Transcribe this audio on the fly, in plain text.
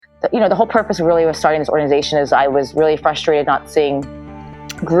the whole purpose really of starting this organization is I was really frustrated not seeing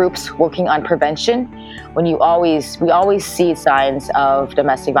groups working on prevention when we always see signs of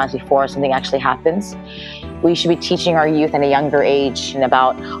domestic violence before something actually happens. We should be teaching our youth at a younger age and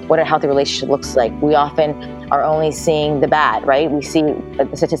about what a healthy relationship looks like. We often are only seeing the bad, right? We see the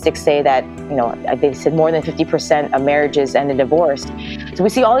statistics say that, they said more than 50% of marriages end in divorce. So we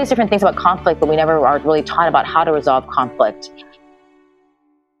see all these different things about conflict, but we never are really taught about how to resolve conflict.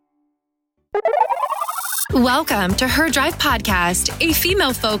 Welcome to Her Drive Podcast, a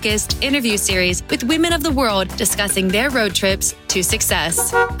female-focused interview series with women of the world discussing their road trips to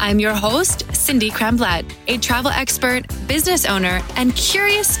success. I'm your host, Cindy Kremblatt, a travel expert, business owner, and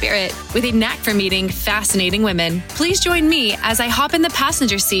curious spirit with a knack for meeting fascinating women. Please join me as I hop in the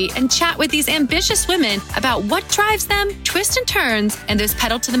passenger seat and chat with these ambitious women about what drives them, twists and turns, and those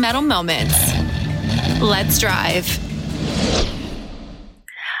pedal to the metal moments. Let's drive.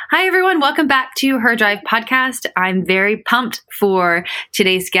 Hi, everyone. Welcome back to Her Drive Podcast. I'm very pumped for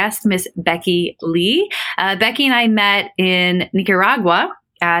today's guest, Miss Becky Lee. Becky and I met in Nicaragua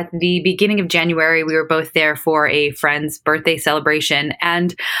at the beginning of January. We were both there for a friend's birthday celebration.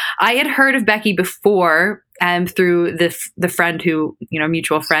 And I had heard of Becky before through the friend who,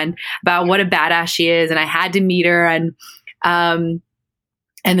 mutual friend, about what a badass she is. And I had to meet her.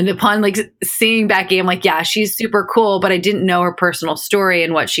 And then upon seeing Becky, I'm like, yeah, she's super cool, but I didn't know her personal story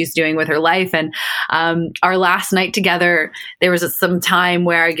and what she's doing with her life. And our last night together, there was some time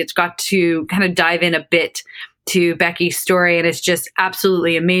where I got to kind of dive in a bit to Becky's story. And it's just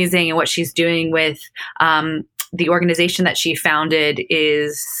absolutely amazing. And what she's doing with the organization that she founded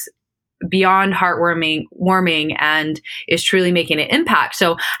is beyond heartwarming and is truly making an impact.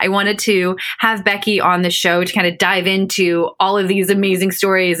 So I wanted to have Becky on the show to kind of dive into all of these amazing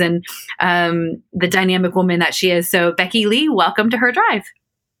stories and the dynamic woman that she is. So Becky Lee, welcome to Her Drive.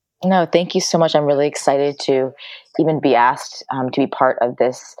 No, thank you so much. I'm really excited to even be asked to be part of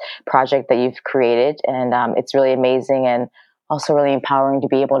this project that you've created. And it's really amazing and also really empowering to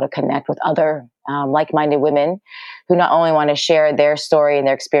be able to connect with other like-minded women who not only want to share their story and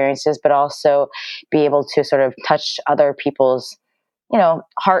their experiences, but also be able to sort of touch other people's,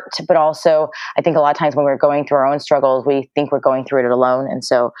 heart. But also, I think a lot of times when we're going through our own struggles, we think we're going through it alone. And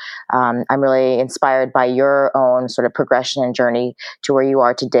so I'm really inspired by your own sort of progression and journey to where you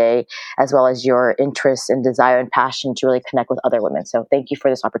are today, as well as your interests and desire and passion to really connect with other women. So thank you for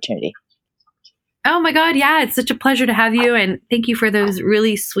this opportunity. Oh my God. Yeah. It's such a pleasure to have you. And thank you for those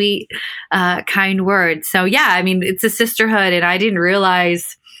really sweet, kind words. So yeah, I mean, it's a sisterhood and I didn't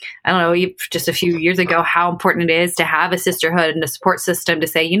realize, I don't know, just a few years ago, how important it is to have a sisterhood and a support system to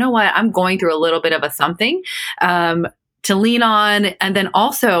say, you know what, I'm going through a little bit of a something, to lean on. And then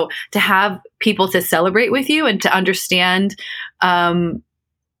also to have people to celebrate with you and to understand, how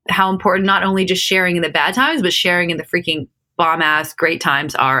important not only just sharing in the bad times, but sharing in the freaking bomb ass great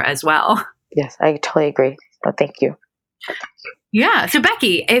times are as well. Yes, I totally agree. Oh, thank you. Yeah. So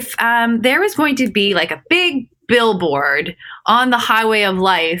Becky, if there was going to be like a big billboard on the highway of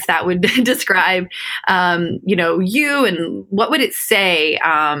life that would describe, you, and what would it say,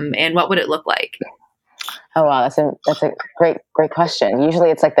 and what would it look like? Oh, wow. That's a great question. Usually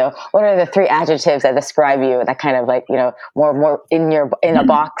it's like what are the three adjectives that describe you, that kind of more in a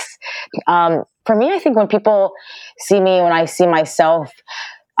box. For me, I think when people see me, when I see myself,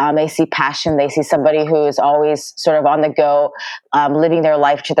 they see passion. They see somebody who is always sort of on the go, living their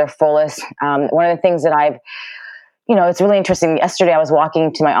life to their fullest. One of the things that it's really interesting. Yesterday, I was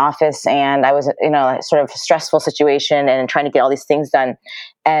walking to my office and I was in a sort of stressful situation and trying to get all these things done.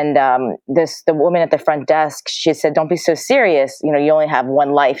 And the woman at the front desk, she said, "Don't be so serious. You only have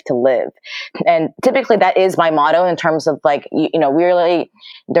one life to live." And typically that is my motto in terms of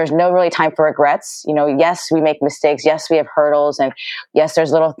there's no really time for regrets. Yes, we make mistakes. Yes, we have hurdles. And yes,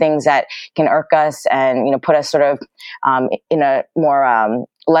 there's little things that can irk us and, put us sort of in a more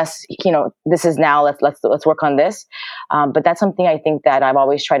less, this is now, let's work on this. But that's something I think that I've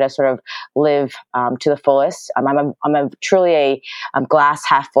always tried to sort of live to the fullest. I'm a truly a glass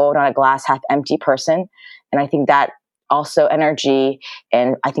half full, not a glass half empty person. And I think that also energy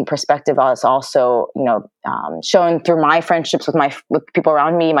and I think perspective is also, shown through my friendships with people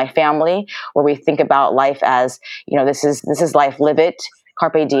around me, my family, where we think about life as, this is life, live it,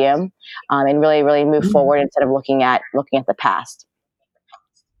 carpe diem, and really, really move forward instead of looking at the past.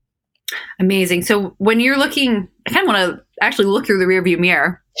 Amazing. So when you're looking, I kind of want to actually look through the rearview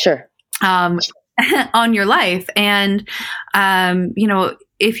mirror. Sure. On your life. And,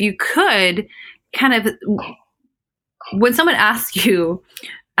 if you could kind of, when someone asks you,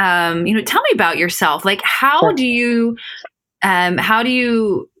 tell me about yourself, like, how do you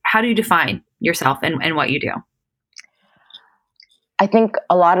how do you define yourself and what you do? I think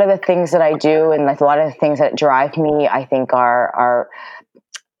a lot of the things that I do and like a lot of the things that drive me, I think are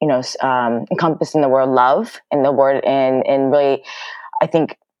encompassed in the word love and the word and really, I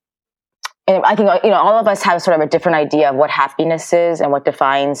think. And I think, all of us have sort of a different idea of what happiness is and what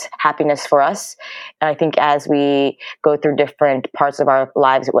defines happiness for us. And I think as we go through different parts of our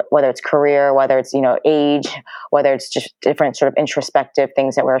lives, whether it's career, whether it's, age, whether it's just different sort of introspective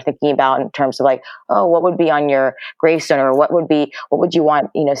things that we're thinking about in terms of like, oh, what would be on your gravestone, or what would you want,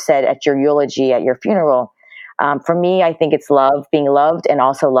 said at your eulogy, at your funeral? For me, I think it's love, being loved, and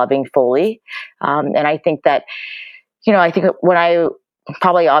also loving fully. And I think that, I think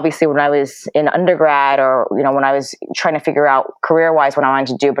obviously when I was in undergrad, or, when I was trying to figure out career-wise what I wanted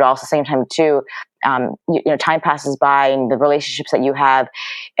to do, but also at the same time too, time passes by and the relationships that you have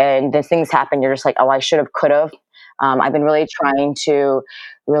and the things happen, you're just like, oh, I should have, could have. I've been really trying to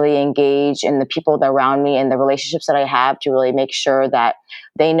really engage in the people that are around me and the relationships that I have to really make sure that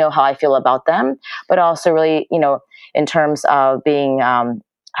they know how I feel about them, but also really, in terms of being,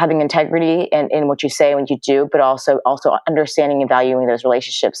 having integrity in what you say and what you do, but also understanding and valuing those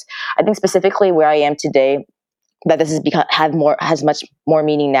relationships. I think specifically where I am today, that this has much more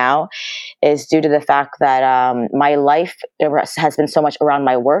meaning now, is due to the fact that my life has been so much around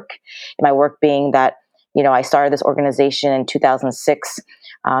my work. And my work being that, I started this organization in 2006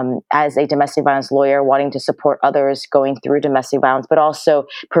 as a domestic violence lawyer, wanting to support others going through domestic violence, but also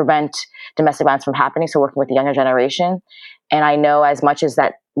prevent domestic violence from happening. So working with the younger generation. And I know as much as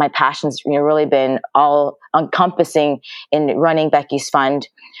that my passion's really been all encompassing in running Becky's Fund,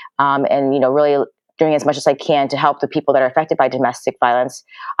 and really doing as much as I can to help the people that are affected by domestic violence.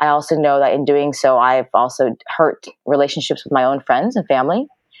 I also know that in doing so, I've also hurt relationships with my own friends and family,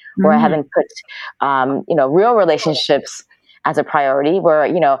 where I haven't put, real relationships as a priority, where,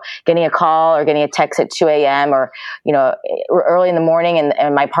 getting a call or getting a text at 2 a.m. or, early in the morning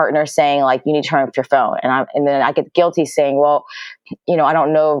and my partner saying like, you need to turn off your phone. And then I get guilty saying, well, I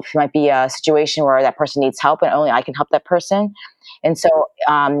don't know if it might be a situation where that person needs help and only I can help that person. And so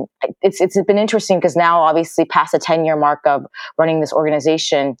it's been interesting because now obviously past the 10-year mark of running this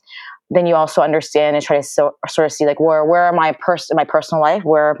organization, then you also understand and try to sort of see like where am I in my personal life?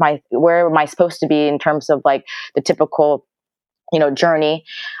 Where am I supposed to be in terms of like the typical journey.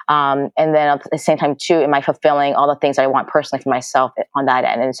 And then at the same time too, am I fulfilling all the things I want personally for myself on that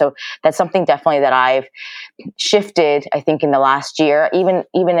end? And so that's something definitely that I've shifted, I think, in the last year, even,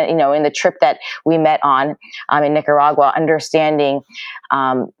 in the trip that we met on, in Nicaragua, understanding,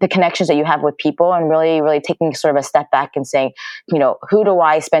 the connections that you have with people and really, really taking sort of a step back and saying, who do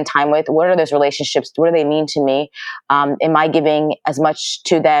I spend time with? What are those relationships? What do they mean to me? Am I giving as much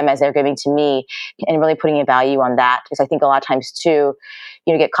to them as they're giving to me? And really putting a value on that. Because I think a lot of times too,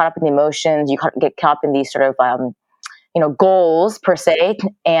 get caught up in the emotions, you get caught up in these sort of, goals per se.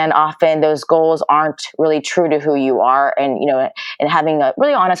 And often those goals aren't really true to who you are. And, and having a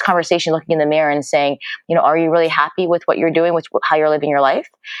really honest conversation, looking in the mirror and saying, are you really happy with what you're doing, with how you're living your life?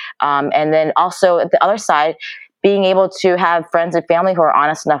 And then also at the other side, being able to have friends and family who are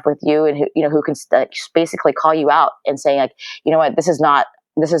honest enough with you and who can basically call you out and saying like, what, this is not,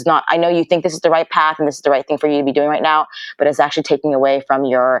 I know you think this is the right path and this is the right thing for you to be doing right now, but it's actually taking away from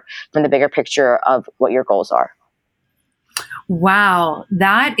the bigger picture of what your goals are. Wow,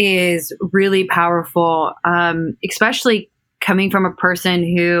 that is really powerful, especially coming from a person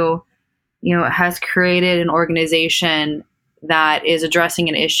who, has created an organization that is addressing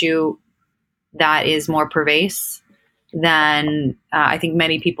an issue that is more pervasive than I think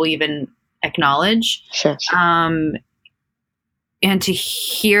many people even acknowledge. Sure. And to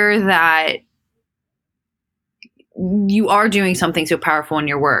hear that you are doing something so powerful in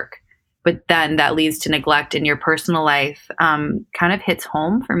your work, but then that leads to neglect in your personal life, kind of hits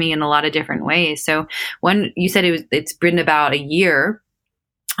home for me in a lot of different ways. So when you said it's been about a year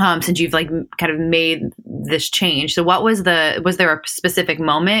since you've like kind of made this change. So was there a specific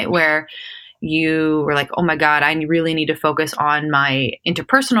moment where you were like, oh my God, I really need to focus on my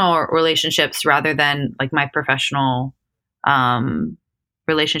interpersonal relationships rather than like my professional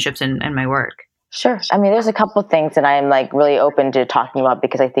relationships and my work? Sure. I mean, there's a couple of things that I'm like really open to talking about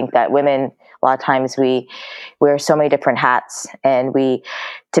because I think that women, a lot of times we wear so many different hats, and we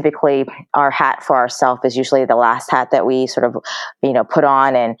typically, our hat for ourselves is usually the last hat that we sort of, put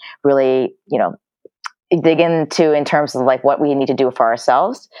on and really, dig into in terms of like what we need to do for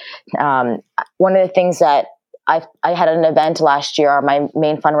ourselves. One of the things that I had an event last year, my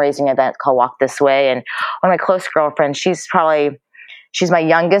main fundraising event called Walk This Way. And one of my close girlfriends, she's probably, she's my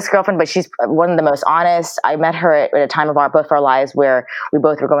youngest girlfriend, but she's one of the most honest. I met her at a time of both our lives where we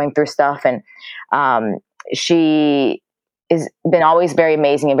both were going through stuff, and she has been always very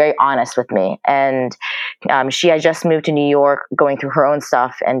amazing and very honest with me. And she had just moved to New York, going through her own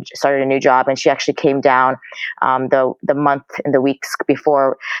stuff, and started a new job. And she actually came down the month and the weeks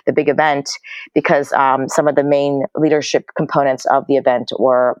before the big event, because some of the main leadership components of the event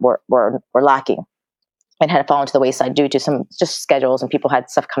were lacking and had fallen to the wayside due to some just schedules, and people had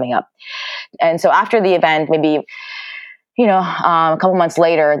stuff coming up. And so after the event, maybe a couple months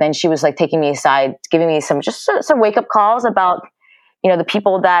later, then she was like taking me aside, giving me some wake up calls about, the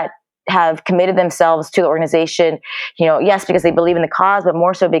people that have committed themselves to the organization, yes, because they believe in the cause, but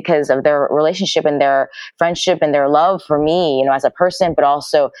more so because of their relationship and their friendship and their love for me, as a person, but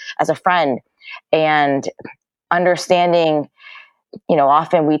also as a friend. And understanding,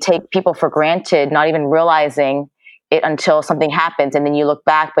 often we take people for granted, not even realizing it until something happens, and then you look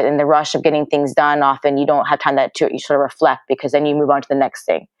back, but in the rush of getting things done, often you don't have time to sort of reflect, because then you move on to the next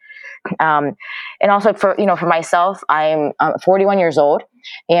thing. And also for myself, I'm 41 years old.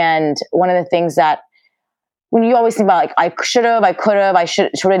 And one of the things that, when you always think about, like, I could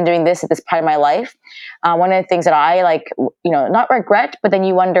have been doing this at this part of my life. One of the things that I not regret, but then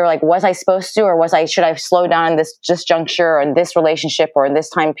you wonder, like, was I supposed to, or should I slow down in this juncture, or in this relationship, or in this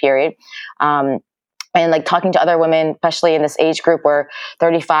time period? And like talking to other women, especially in this age group where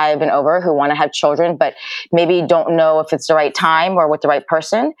 35 and over, who want to have children, but maybe don't know if it's the right time or with the right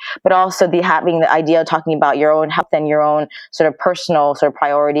person, but also having the idea of talking about your own health and your own sort of personal sort of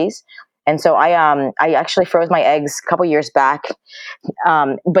priorities. And so I actually froze my eggs a couple years back.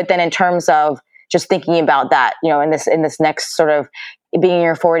 But then in terms of just thinking about that, in this next sort of being in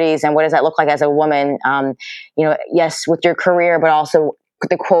your 40s, and what does that look like as a woman? Yes, with your career, but also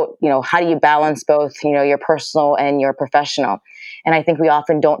the quote, how do you balance both, your personal and your professional? And I think we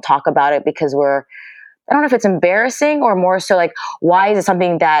often don't talk about it because I don't know if it's embarrassing, or more so like, why is it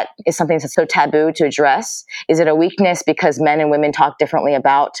something that's so taboo to address? Is it a weakness because men and women talk differently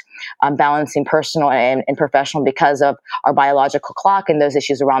about balancing personal and professional because of our biological clock and those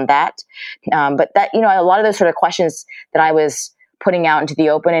issues around that? But that, a lot of those sort of questions that I was putting out into the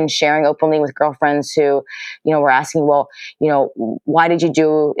open and sharing openly with girlfriends who, were asking, well, why did you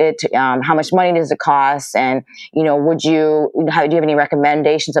do it? How much money does it cost? And, do you have any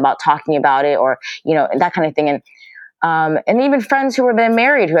recommendations about talking about it, or, that kind of thing. And even friends who have been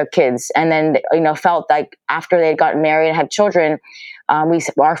married, who have kids, and then, felt like after they'd gotten married and had children,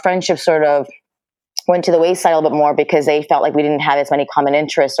 our friendship sort of went to the wayside a little bit more, because they felt like we didn't have as many common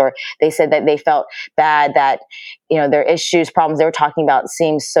interests, or they said that they felt bad that, their problems they were talking about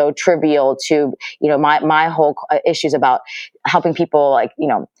seemed so trivial to, my whole issues about helping people, like,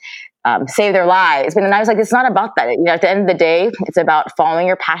 save their lives. And I was like, it's not about that. At the end of the day, it's about following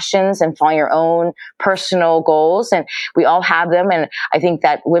your passions and following your own personal goals. And we all have them. And I think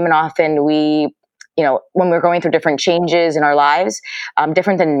that women often, when we're going through different changes in our lives,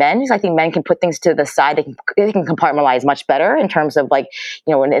 different than men, because I think men can put things to the side. They can compartmentalize much better in terms of, like,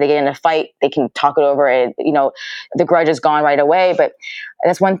 when they get in a fight, they can talk it over, and, the grudge is gone right away. But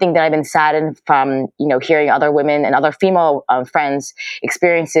that's one thing that I've been saddened from, hearing other women and other female friends'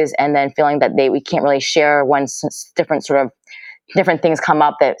 experiences, and then feeling that we can't really share once different things come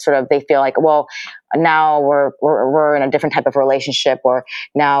up that sort of they feel like, well, now we're in a different type of relationship, or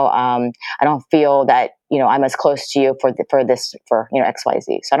now I don't feel that I'm as close to you for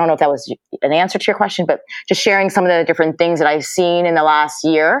XYZ. So I don't know if that was an answer to your question, but just sharing some of the different things that I've seen in the last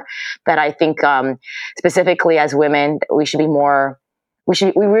year that I think specifically as women we should be more. We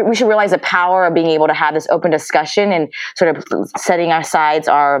should realize the power of being able to have this open discussion and sort of setting aside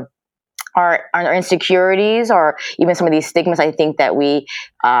our insecurities, or even some of these stigmas I think that we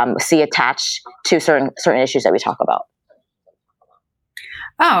see attached to certain issues that we talk about.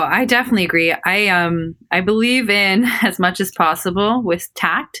 Oh, I definitely agree. I believe in, as much as possible with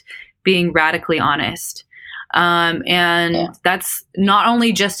tact, being radically honest. That's not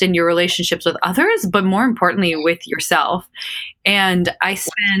only just in your relationships with others, but more importantly with yourself. And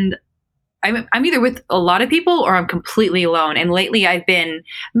I'm either with a lot of people or I'm completely alone. And lately I've been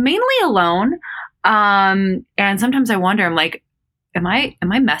mainly alone. And sometimes I wonder, I'm like, am I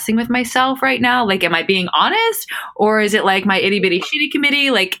messing with myself right now? Like, am I being honest? Or is it like my itty bitty shitty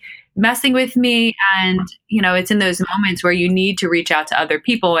committee, like, messing with me? And, it's in those moments where you need to reach out to other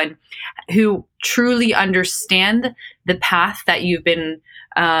people and who truly understand the path that you've been,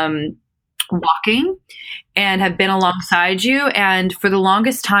 walking and have been alongside you. And for the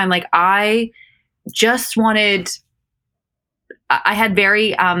longest time, like, I had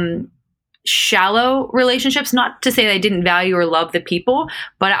very shallow relationships, not to say that I didn't value or love the people,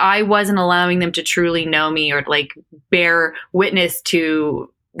 but I wasn't allowing them to truly know me or like bear witness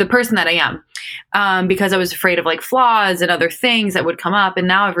to the person that I am, because I was afraid of like flaws and other things that would come up. And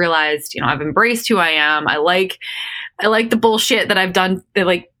now I've realized, I've embraced who I am. I like the bullshit that I've done,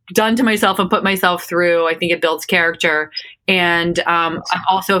 done to myself and put myself through. I think it builds character. And I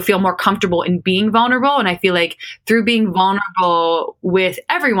also feel more comfortable in being vulnerable. And I feel like through being vulnerable with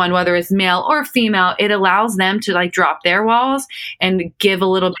everyone, whether it's male or female, it allows them to like drop their walls and give a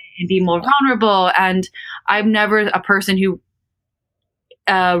little bit and be more vulnerable. And I'm never a person who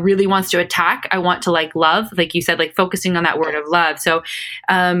really wants to attack. I want to like love, like you said, like focusing on that word of love. So,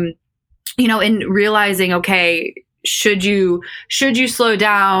 in realizing, okay, should you slow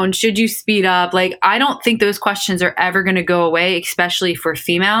down? Should you speed up? Like, I don't think those questions are ever going to go away, especially for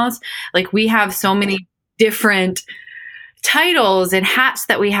females. Like, we have so many different titles and hats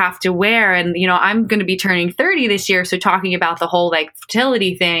that we have to wear. And, I'm going to be turning 30 this year. So talking about the whole like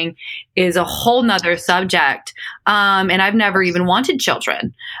fertility thing is a whole nother subject. And I've never even wanted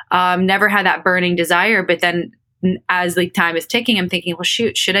children, never had that burning desire. But then as like time is ticking, I'm thinking, well,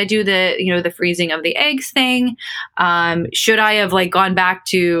 shoot, should I do the freezing of the eggs thing? Should I have like gone back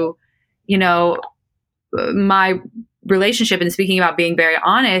to, my relationship? And speaking about being very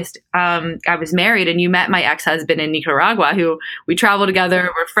honest, I was married, and you met my ex-husband in Nicaragua, who we travel together.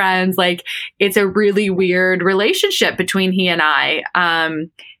 We're friends. Like, it's a really weird relationship between he and I.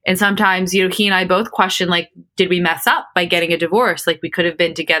 And sometimes, he and I both question, like, did we mess up by getting a divorce? Like, we could have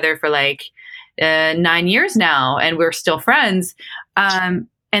been together for like 9 years now, and we're still friends. And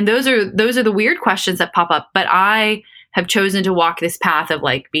those are the weird questions that pop up. But I have chosen to walk this path of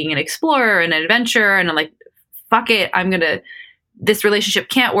like being an explorer and an adventurer, and I'm like, fuck it, this relationship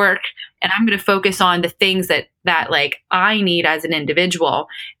can't work, and I'm going to focus on the things that like I need as an individual.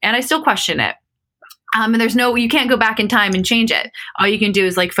 And I still question it. And you can't go back in time and change it. All you can do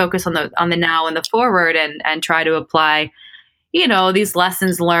is like focus on the now and the forward, and try to apply, these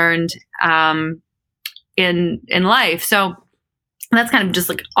lessons learned, in life. So that's kind of just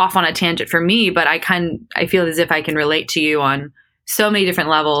like off on a tangent for me, but I feel as if I can relate to you on so many different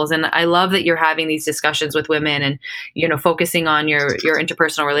levels. And I love that you're having these discussions with women and, focusing on your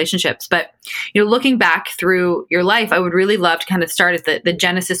interpersonal relationships. But, looking back through your life, I would really love to kind of start at the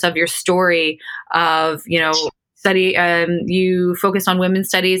genesis of your story of, study. You focused on women's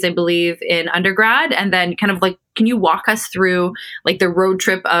studies, I believe, in undergrad. And then kind of like, can you walk us through like the road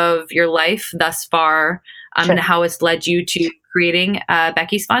trip of your life thus far, Sure. and how it's led you to creating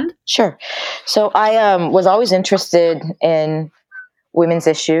Becky's Fund? Sure. So I was always interested in women's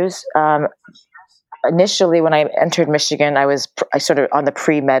issues. Initially, when I entered Michigan, I sort of on the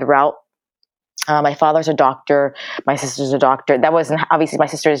pre-med route. My father's a doctor. My sister's a doctor. That wasn't, obviously my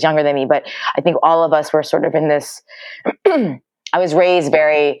sister is younger than me, but I think all of us were sort of in this, I was raised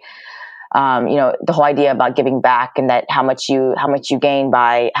very, the whole idea about giving back, and that how much you gain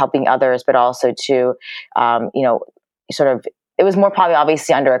by helping others, but also to, sort of, it was more probably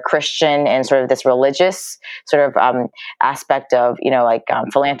obviously under a Christian and sort of this religious sort of aspect of,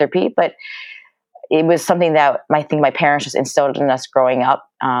 philanthropy. But it was something that I think my parents just instilled in us growing up,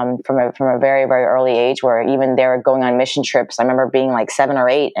 from a very, very early age, where even they were going on mission trips. I remember being like 7 or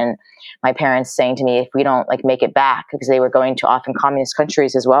 8 and my parents saying to me, if we don't like make it back, because they were going to often communist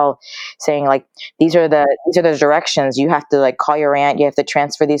countries as well, saying like, these are the directions. You have to like call your aunt. You have to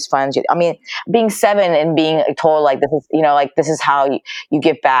transfer these funds. I mean, being 7 and being told like, this is how you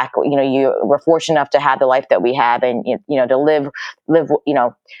give back. We're fortunate enough to have the life that we have, and, to live,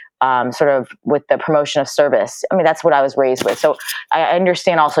 sort of with the promotion of service. I mean, that's what I was raised with. So I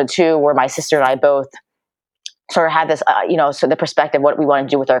understand also too, where my sister and I both sort of had this, so the perspective, what we want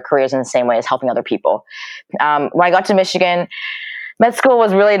to do with our careers in the same way as helping other people. When I got to Michigan, med school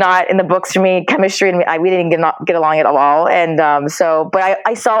was really not in the books for me. Chemistry, and we didn't get along at all. And but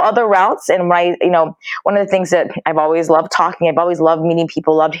I saw other routes. And when one of the things that I've always loved talking, I've always loved meeting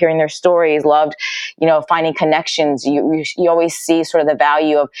people, loved hearing their stories, loved, finding connections. You always see sort of the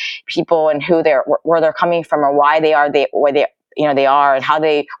value of people and where they're coming from, or why they are where they are, and how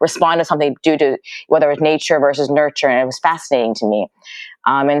they respond to something due to whether it's nature versus nurture. And it was fascinating to me.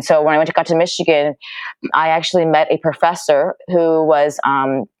 And so when I got to Michigan, I actually met a professor who was,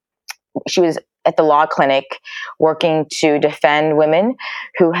 she was at the law clinic working to defend women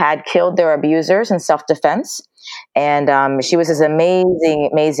who had killed their abusers in self-defense. And she was this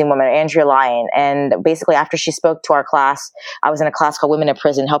amazing woman, Andrea Lyon. And basically, after she spoke to our class, I was in a class called Women in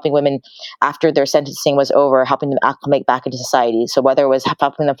Prison, helping women after their sentencing was over, helping them acclimate back into society. So whether it was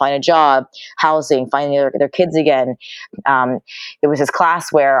helping them find a job, housing, finding their kids again, it was this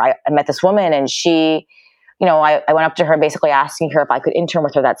class where I met this woman, and she, I went up to her basically asking her if I could intern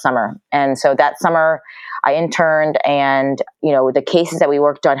with her that summer. And so that summer I interned, and, the cases that we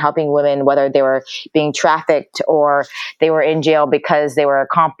worked on helping women, whether they were being trafficked or they were in jail because they were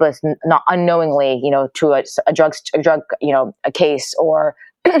accomplice, not unknowingly, to a drug, a case, or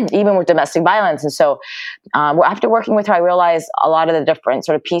even with domestic violence. And so after working with her, I realized a lot of the different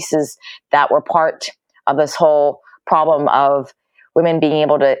sort of pieces that were part of this whole problem of women being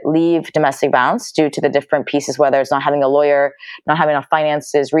able to leave domestic violence due to the different pieces, whether it's not having a lawyer, not having enough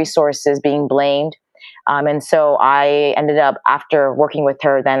finances, resources, being blamed. And so I ended up, after working with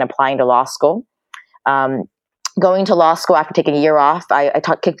her, then applying to law school. Going to law school after taking a year off, I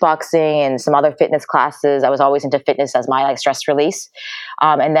taught kickboxing and some other fitness classes. I was always into fitness as my stress release.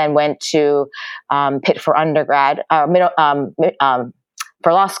 And then went to Pitt for undergrad,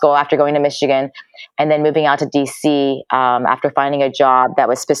 for law school after going to Michigan, and then moving out to DC after finding a job that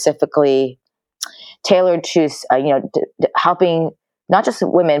was specifically tailored to, helping not just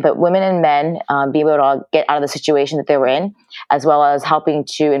women, but women and men be able to get out of the situation that they were in, as well as helping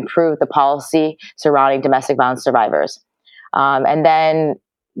to improve the policy surrounding domestic violence survivors. And then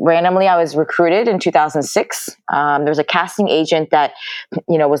randomly, I was recruited in 2006. There was a casting agent that,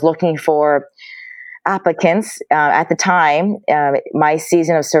 was looking for applicants. At the time, my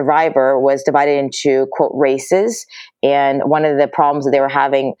season of Survivor was divided into, quote, races. And one of the problems that they were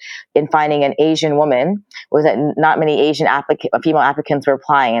having in finding an Asian woman was that not many Asian female applicants were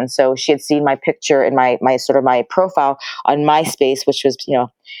applying. And so she had seen my picture in my profile on MySpace, which was,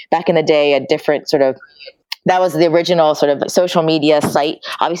 back in the day, a different sort of, that was the original sort of social media site.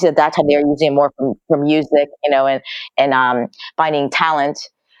 Obviously, at that time, they were using it more for music, and finding talent.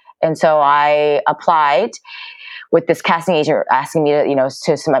 And so I applied with this casting agent asking me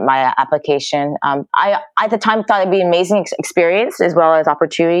to submit my application. I at the time thought it'd be an amazing experience, as well as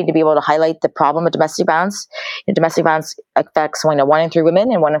opportunity to be able to highlight the problem of domestic violence. Domestic violence affects 1 in 3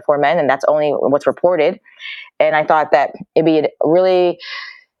 women and 1 in 4 men, and that's only what's reported. And I thought that it'd be a really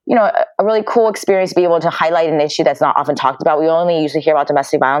cool experience to be able to highlight an issue that's not often talked about. We only usually hear about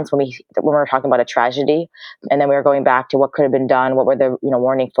domestic violence when we're talking about a tragedy, and then we were going back to what could have been done, what were the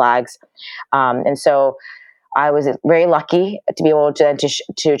warning flags, and so I was very lucky to be able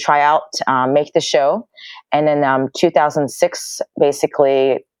to try out, make the show, and in 2006,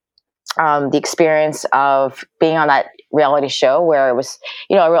 basically. The experience of being on that reality show, where it was,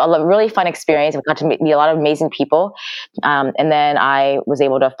 a really fun experience. I got to meet a lot of amazing people. And then I was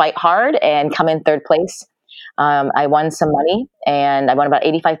able to fight hard and come in 3rd place. I won some money, and I won about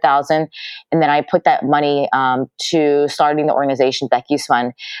 $85,000. And then I put that money to starting the organization, Becky's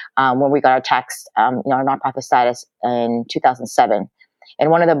Fund, when we got our tax, our nonprofit status in 2007. And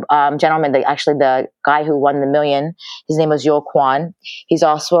one of the gentlemen, the guy who won the $1 million, his name was Yoel Kwan. He's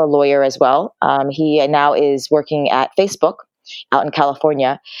also a lawyer as well. He now is working at Facebook out in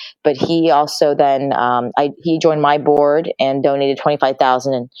California. But he also then, he joined my board and donated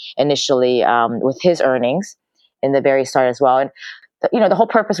 $25,000 initially with his earnings in the very start as well. And, the whole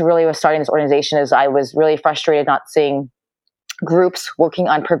purpose really was starting this organization is I was really frustrated not seeing groups working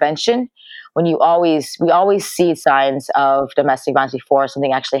on prevention when we always see signs of domestic violence before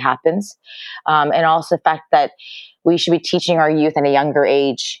something actually happens. And also the fact that we should be teaching our youth at a younger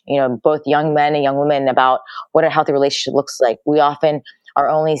age, both young men and young women, about what a healthy relationship looks like. We often are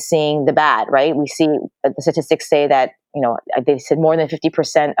only seeing the bad, right? We see the statistics say that, they said more than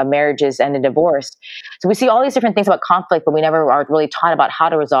 50% of marriages end in divorce. So we see all these different things about conflict, but we never are really taught about how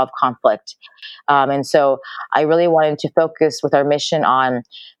to resolve conflict. And so I really wanted to focus with our mission on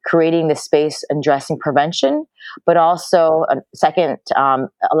creating the space addressing prevention, but also second,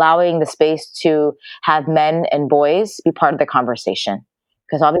 allowing the space to have men and boys be part of the conversation.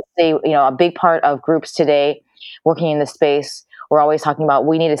 Because obviously, a big part of groups today working in the space, we're always talking about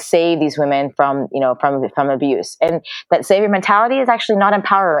we need to save these women from abuse, and that savior mentality is actually not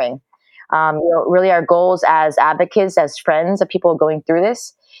empowering. Really, our goals as advocates, as friends of people going through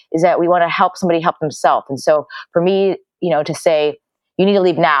this, is that we want to help somebody help themselves. And so, for me, to say you need to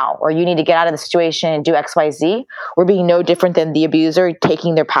leave now, or you need to get out of the situation and do X, Y, Z, we're being no different than the abuser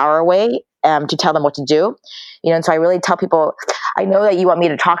taking their power away to tell them what to do. And so I really tell people, I know that you want me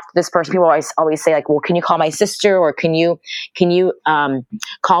to talk to this person. People always say like, well, can you call my sister, or can you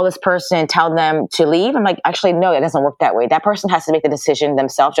call this person and tell them to leave? I'm like, actually, no, it doesn't work that way. That person has to make the decision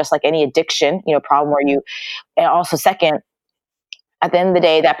themselves, just like any addiction, problem where and also second, at the end of the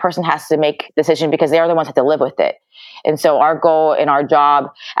day, that person has to make the decision because they are the ones that have to live with it. And so our goal and our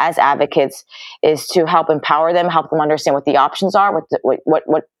job as advocates is to help empower them, help them understand what the options are,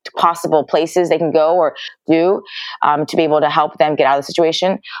 what possible places they can go or do to be able to help them get out of the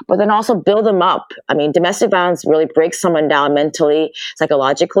situation, but then also build them up. I mean, domestic violence really breaks someone down mentally,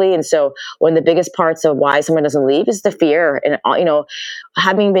 psychologically. And so one of the biggest parts of why someone doesn't leave is the fear. And,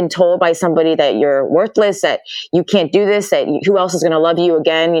 having been told by somebody that you're worthless, that you can't do this, that who else is going to love you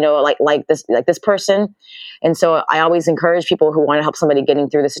again, like this person. And so I always encourage people who want to help somebody getting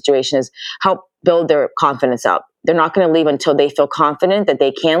through the situation is help build their confidence up. They're not going to leave until they feel confident that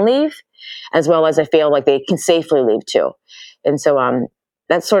they can leave, as well as they feel like they can safely leave too. And so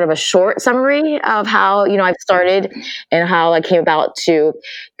that's sort of a short summary of how, I've started and how I came about to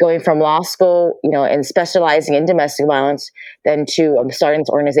going from law school, and specializing in domestic violence, then to starting this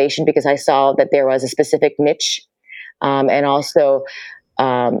organization because I saw that there was a specific niche and also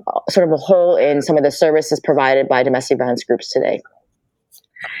sort of a hole in some of the services provided by domestic violence groups today.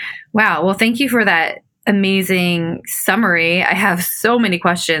 Wow. Well, thank you for that amazing summary. I have so many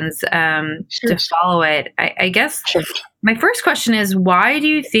questions to follow it. I guess my first question is, why do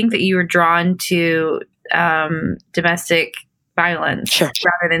you think that you were drawn to domestic violence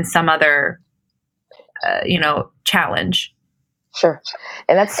rather than some other, challenge? Sure.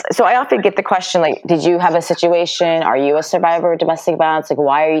 And so I often get the question, like, did you have a situation? Are you a survivor of domestic violence? Like,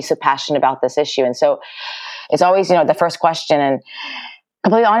 why are you so passionate about this issue? And so it's always, the first question. And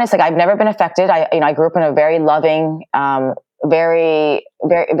completely honest, like, I've never been affected. I grew up in a very loving, very,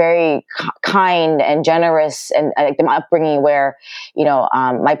 very, very kind and generous, and my upbringing where,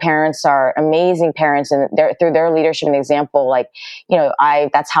 my parents are amazing parents, and through their leadership and example, like,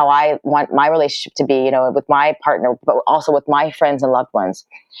 that's how I want my relationship to be, with my partner, but also with my friends and loved ones.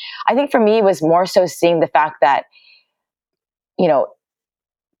 I think for me, it was more so seeing the fact that,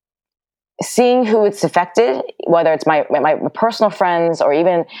 seeing who it's affected, whether it's my personal friends or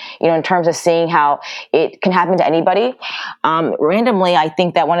even, in terms of seeing how it can happen to anybody. Randomly, I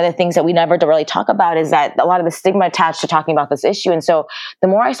think that one of the things that we never really talk about is that a lot of the stigma attached to talking about this issue. And so the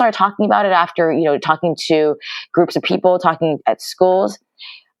more I started talking about it after, talking to groups of people, talking at schools,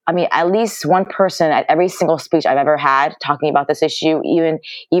 I mean, at least one person at every single speech I've ever had talking about this issue, even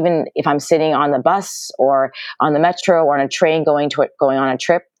if I'm sitting on the bus or on the metro or on a train going on a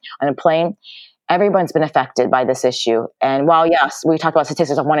trip, on a plane, everyone's been affected by this issue. And while, yes, we talked about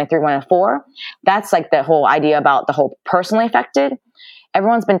statistics of 1 in 3, 1 in 4, that's like the whole idea about the whole personally affected.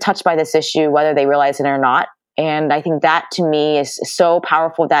 Everyone's been touched by this issue, whether they realize it or not. And I think that to me is so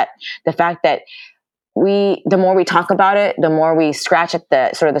powerful, that the fact that the more we talk about it, the more we scratch at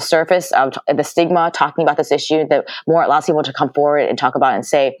the sort of the surface of the stigma talking about this issue, the more it allows people to come forward and talk about it and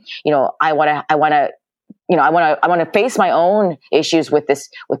say, I want to face my own issues with this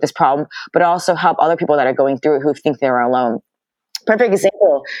problem, but also help other people that are going through it who think they're alone. Perfect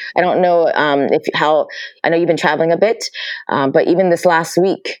example. I don't know I know you've been traveling a bit, but even this last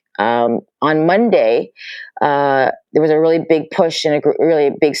week, on Monday, there was a really big push and a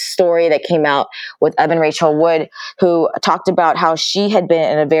really big story that came out with Evan Rachel Wood, who talked about how she had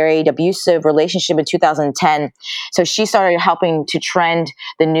been in a very abusive relationship in 2010. So she started helping to trend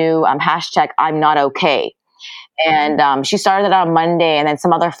the new hashtag I'm not okay. And she started it on Monday, and then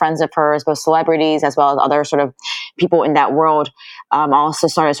some other friends of hers, both celebrities as well as other sort of people in that world, also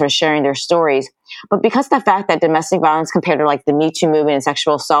started sort of sharing their stories. But because of the fact that domestic violence compared to like the Me Too movement and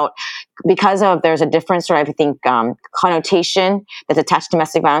sexual assault, because of there's a different sort of, I think, connotation that's attached to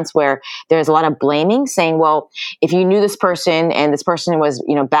domestic violence, where there's a lot of blaming, saying, well, if you knew this person and this person was,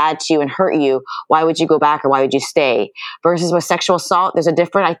 bad to you and hurt you, why would you go back or why would you stay? Versus with sexual assault, there's a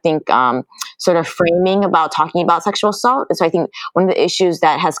different, I think, sort of framing about talking about sexual assault. And so I think one of the issues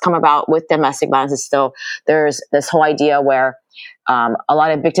that has come about with domestic violence is still there's this whole idea where a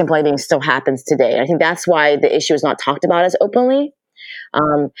lot of victim blaming still happens today. And I think that's why the issue is not talked about as openly.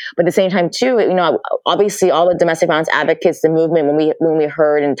 But at the same time, too, obviously, all the domestic violence advocates, the movement, when we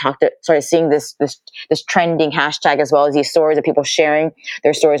heard and started seeing this trending hashtag, as well as these stories of people sharing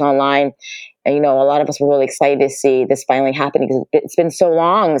their stories online, and a lot of us were really excited to see this finally happening, because it's been so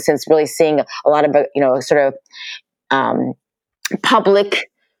long since really seeing a lot of sort of public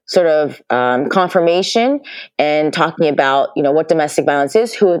sort of confirmation and talking about what domestic violence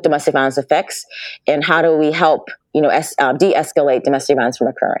is, who domestic violence affects, and how do we help de-escalate domestic violence from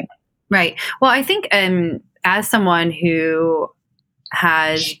occurring. Right. Well, I think as someone who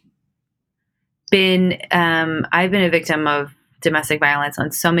has been, I've been a victim of domestic violence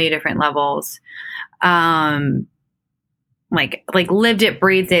on so many different levels. Like lived it,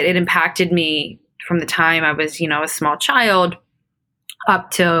 breathed it. It impacted me from the time I was, a small child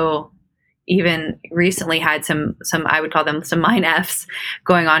up till even recently had some, I would call them some mind F's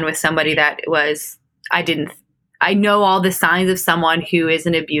going on with somebody that was, I know all the signs of someone who is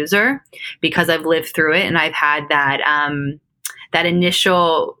an abuser because I've lived through it, and I've had that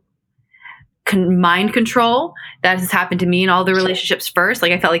initial mind control that has happened to me in all the relationships first.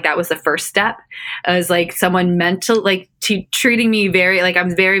 Like, I felt like that was the first step. It was like someone treating me very, like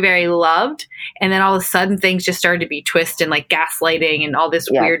I'm very, very loved. And then all of a sudden things just started to be twisted, like gaslighting and all this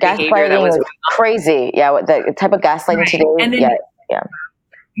weird behavior that was crazy. Yeah. The type of gaslighting today. And then,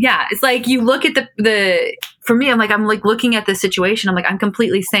 yeah. It's like you look at for me, I'm like looking at the situation. I'm like, I'm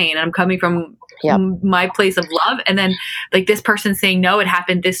completely sane, and I'm coming from my place of love. And then like this person saying, no, it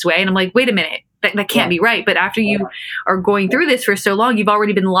happened this way. And I'm like, wait a minute, that can't be right. But after you are going through this for so long, you've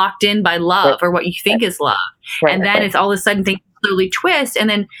already been locked in by love or what you think is love. And then it's all of a sudden things slowly twist.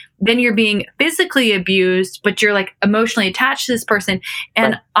 And then you're being physically abused, but you're like emotionally attached to this person.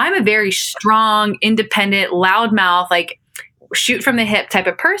 And I'm a very strong, independent, loudmouth, like shoot from the hip type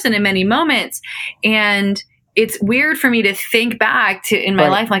of person in many moments. And it's weird for me to think back to in my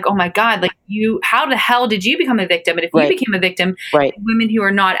life, like, oh my God, like how the hell did you become a victim? And if you became a victim, women who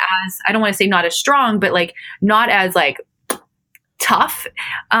are not as, I don't want to say not as strong, but like not as like tough,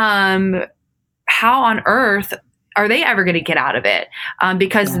 how on earth are they ever going to get out of it?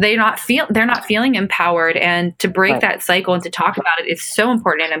 Because they're not feeling empowered, and to break that cycle and to talk about it is so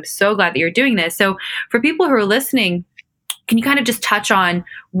important. And I'm so glad that you're doing this. So for people who are listening, can you kind of just touch on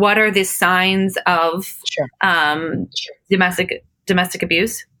what are the signs of domestic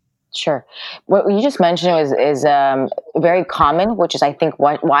abuse? Sure. What you just mentioned is very common, which is I think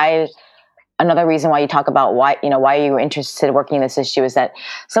why another reason why you talk about why you were interested in working in this issue is that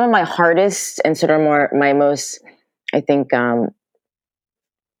some of my hardest and sort of my most, I think,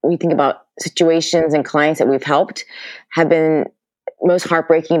 we think about situations and clients that we've helped have been most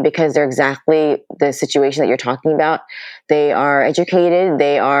heartbreaking because they're exactly the situation that you're talking about. They are educated.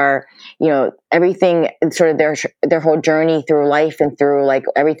 They are, everything, sort of their whole journey through life and through like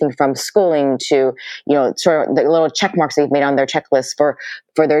everything from schooling to, sort of the little check marks they've made on their checklist for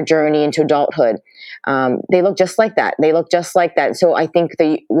their journey into adulthood. They look just like that. So I think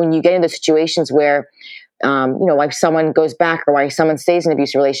when you get into situations where, why someone goes back or why someone stays in an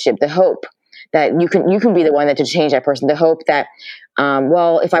abusive relationship, the hope that you can be the one that to change that person. The hope that,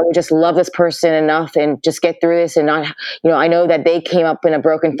 if I would just love this person enough and just get through this and not, I know that they came up in a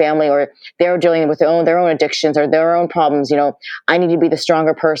broken family or they're dealing with their own addictions or their own problems. I need to be the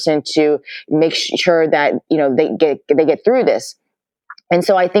stronger person to make sure that, they get through this. And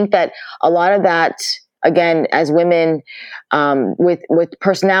so I think that a lot of that, again, as women, with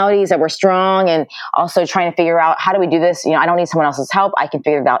personalities that were strong and also trying to figure out how do we do this? I don't need someone else's help. I can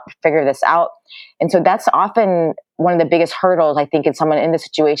figure this out. And so that's often one of the biggest hurdles, I think, in someone in this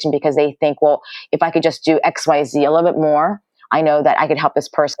situation, because they think, well, if I could just do X, Y, Z a little bit more, I know that I could help this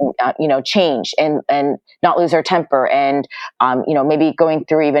person, change and not lose their temper. And, maybe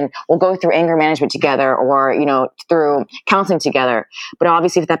we'll go through anger management together or, through counseling together. But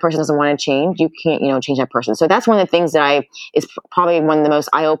obviously if that person doesn't want to change, you can't, change that person. So that's one of the things that is probably one of the most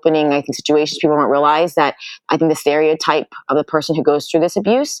eye-opening, I think, situations people don't realize, that I think the stereotype of the person who goes through this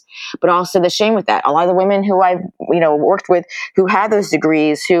abuse, but also the shame with that. A lot of the women who I've, worked with who had those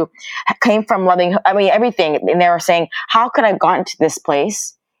degrees, who came from loving, everything. And they were saying, how could I have gotten to this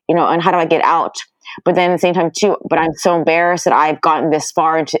place, and how do I get out? But then at the same time too, but I'm so embarrassed that I've gotten this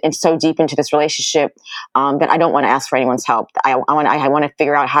far and so deep into this relationship, that I don't want to ask for anyone's help. I want to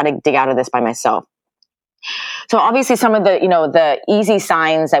figure out how to dig out of this by myself. So obviously some of the, the easy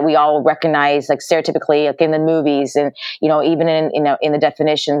signs that we all recognize, like stereotypically, like in the movies and, even in the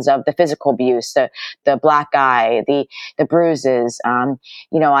definitions of the physical abuse, the black eye, the bruises,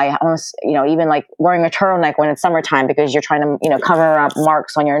 I almost, even like wearing a turtleneck when it's summertime because you're trying to, cover up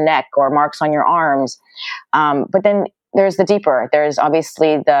marks on your neck or marks on your arms. But then there's the deeper. There's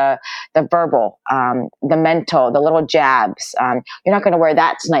obviously the verbal, the mental, the little jabs. You're not going to wear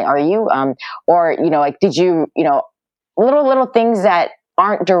that tonight, are you? Or like, did you? Little things that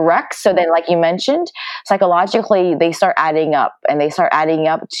aren't direct. So then, like you mentioned, psychologically, they start adding up, and they start adding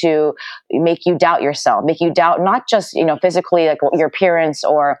up to make you doubt yourself, make you doubt not just physically, like your appearance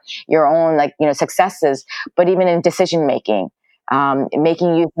or your own successes, but even in decision making.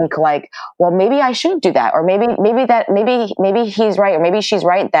 making you think like, well, maybe I should do that, or maybe he's right, or maybe she's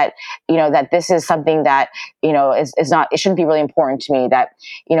right that, that this is something that, is not, it shouldn't be really important to me, that,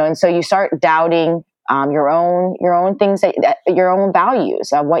 and so you start doubting your own things, that your own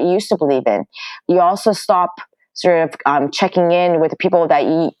values of what you used to believe in. You also stop sort of checking in with the people that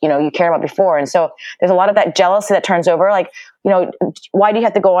you cared about before, and so there's a lot of that jealousy that turns over. Like, why do you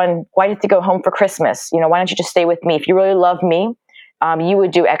have to go home for Christmas? Why don't you just stay with me? If you really love me, you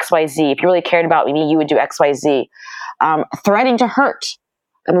would do X, Y, Z. If you really cared about me, you would do X, Y, Z. Threatening to hurt.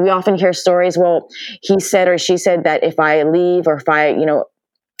 I mean, we often hear stories. Well, he said or she said that if I leave, or if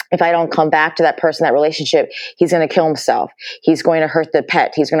I don't come back to that person, that relationship, he's going to kill himself. He's going to hurt the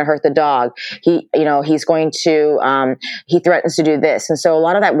pet. He's going to hurt the dog. He's going to, he threatens to do this. And so a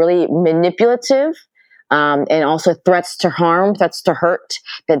lot of that really manipulative, and also threats to harm, threats to hurt,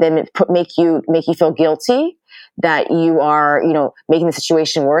 that then make you feel guilty that you are, making the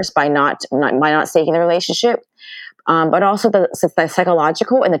situation worse by not staying in the relationship. But also the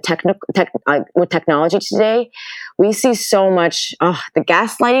psychological and with technology today, we see so much the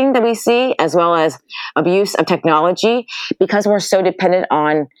gaslighting that we see, as well as abuse of technology, because we're so dependent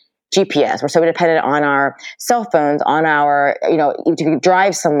on GPS. We're so dependent on our cell phones, on our, to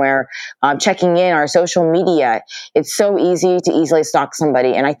drive somewhere, checking in our social media. It's so easy to easily stalk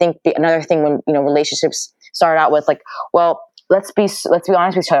somebody. And I think another thing when, relationships start out with like, well, let's be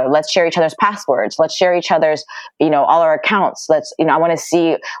honest with each other. Let's share each other's passwords. Let's share each other's, all our accounts. I want to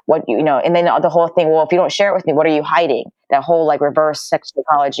see what, and then the whole thing, well, if you don't share it with me, what are you hiding? That whole like reverse sex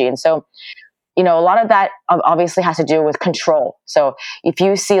psychology. And so, a lot of that obviously has to do with control. So if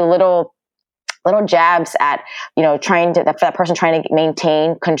you see little jabs at, that person trying to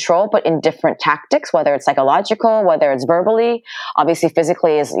maintain control, but in different tactics, whether it's psychological, whether it's verbally, obviously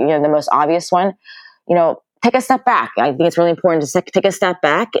physically is, the most obvious one, take a step back. I think it's really important to take a step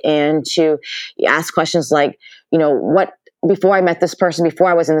back and to ask questions like, before I met this person, before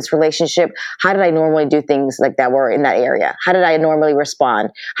I was in this relationship, how did I normally do things like that were in that area? How did I normally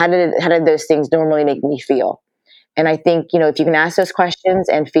respond? How did those things normally make me feel? And I think, if you can ask those questions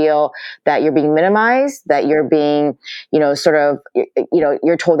and feel that you're being minimized, that you're being, you're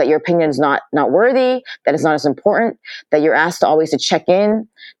told that your opinion is not worthy, that it's not as important, that you're asked to always to check in,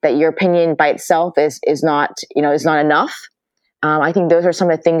 that your opinion by itself is not enough. I think those are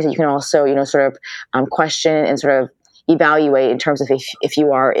some of the things that you can also, question and sort of evaluate in terms of if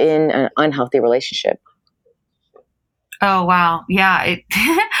you are in an unhealthy relationship. Oh, wow. Yeah.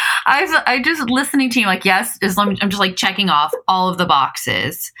 I just listening to you like, yes, I'm just like checking off all of the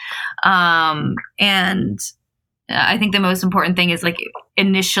boxes. And I think the most important thing is like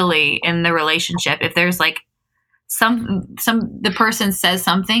initially in the relationship, if there's like the person says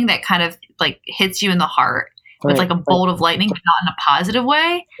something that kind of like hits you in the heart with like a bolt of lightning, but not in a positive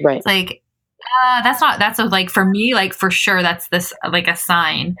way. Right. It's like, that's like for me, like for sure, that's this like a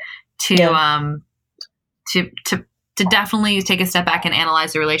sign to definitely take a step back and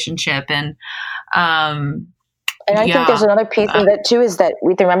analyze the relationship. And I think there's another piece of that too, is that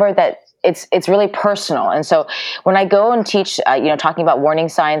we have to remember that it's really personal. And so when I go and teach, talking about warning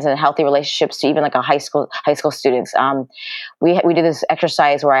signs and healthy relationships to even like a high school students, we do this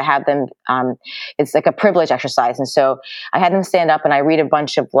exercise where I have them, it's like a privilege exercise. And so I had them stand up and I read a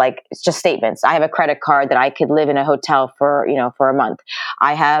bunch of like, it's just statements. I have a credit card that I could live in a hotel for a month.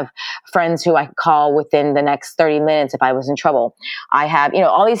 I have friends who I could call within the next 30 minutes if I was in trouble. I have,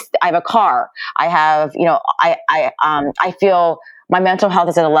 all these, I have a car. I have, I feel my mental health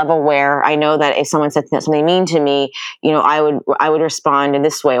is at a level where I know that if someone said something mean to me, I would respond in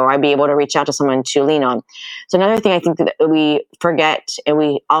this way, or I'd be able to reach out to someone to lean on. So another thing I think that we forget, and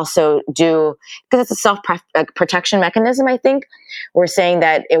we also do, because it's a self-protection mechanism, I think, we're saying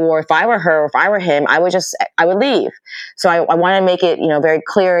that if I were her or if I were him, I would leave. So I want to make it, very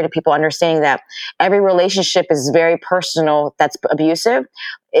clear to people understanding that every relationship is very personal that's abusive.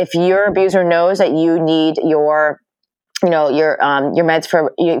 If your abuser knows that you need your meds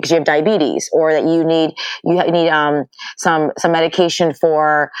because you have diabetes, or that you need some medication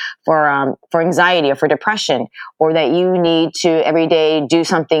for anxiety or for depression, or that you need to every day do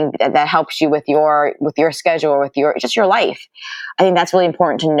something that helps you with your schedule, or with your life. I think that's really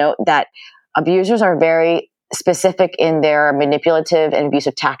important to note, that abusers are very specific in their manipulative and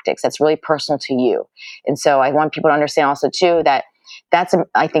abusive tactics. That's really personal to you. And so I want people to understand also too that that's,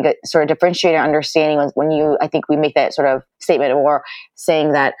 I think, a sort of differentiator understanding I think we make that sort of statement, or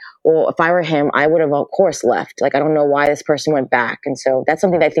saying that, well, if I were him, I would have, of course, left. Like, I don't know why this person went back. And so that's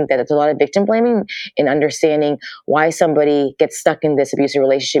something that I think that it's a lot of victim blaming in understanding why somebody gets stuck in this abusive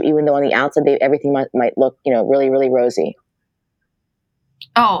relationship, even though on the outside everything might look, really, really rosy.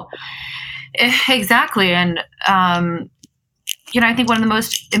 Oh, exactly. And, I think one of the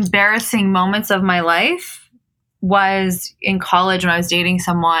most embarrassing moments of my life was in college when I was dating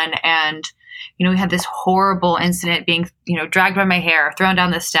someone, and we had this horrible incident, being dragged by my hair, thrown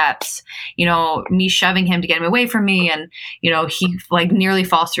down the steps, me shoving him to get him away from me, and he like nearly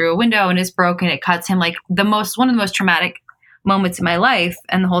falls through a window and is broken. It cuts him, like one of the most traumatic moments in my life,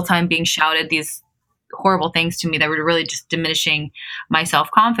 and the whole time being shouted these horrible things to me that were really just diminishing my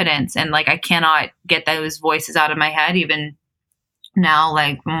self-confidence. And like I cannot get those voices out of my head even now,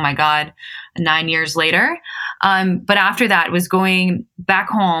 like, oh my God, 9 years later. But after that was going back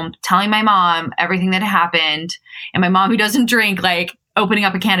home, telling my mom everything that had happened. And my mom, who doesn't drink, like opening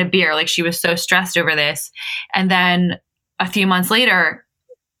up a can of beer, like she was so stressed over this. And then a few months later,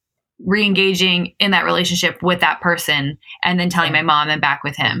 re-engaging in that relationship with that person, and then telling my mom and back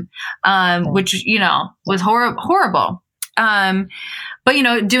with him, which, was horrible.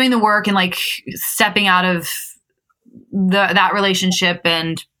 But, doing the work and like stepping out of that relationship,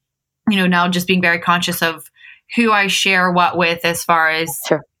 and now just being very conscious of who I share what with, as far as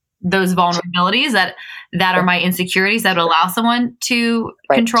Sure. those vulnerabilities that are my insecurities that would allow someone to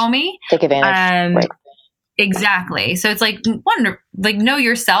control me, take advantage. Right. Exactly. So it's like know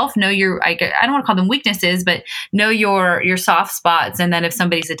yourself, know your, I don't want to call them weaknesses, but know your soft spots, and then if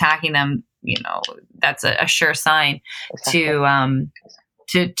somebody's attacking them, that's a sure sign to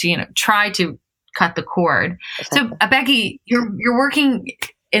try to cut the cord. Exactly. So Becky, you're working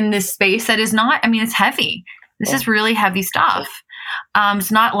in this space that is not, it's heavy. This is really heavy stuff.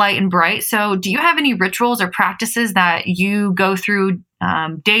 It's not light and bright. So do you have any rituals or practices that you go through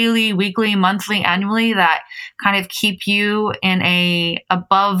daily, weekly, monthly, annually, that kind of keep you in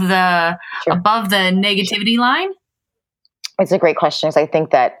above the negativity line? It's a great question. I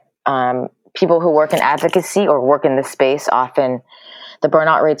think that people who work in advocacy or work in this space, often the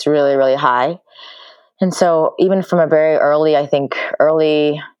burnout rate's really, really high. And so even from a very early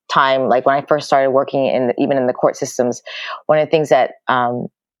time, like when I first started working even in the court systems, one of the things that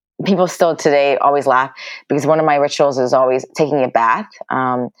people still today always laugh, because one of my rituals is always taking a bath.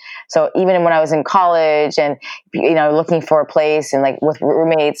 So even when I was in college and, looking for a place and like with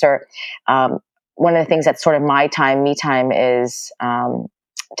roommates, or one of the things that's sort of me time is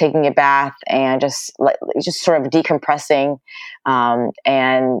taking a bath and just sort of decompressing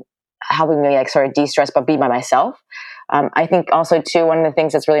and helping me like sort of de-stress, but be by myself. I think also too, one of the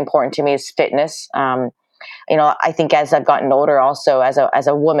things that's really important to me is fitness. I think as I've gotten older, also as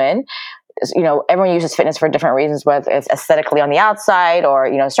a woman, everyone uses fitness for different reasons, whether it's aesthetically on the outside, or,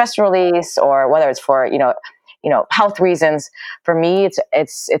 stress release, or whether it's for, health reasons. For me,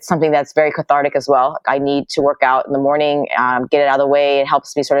 it's something that's very cathartic as well. I need to work out in the morning, get it out of the way. It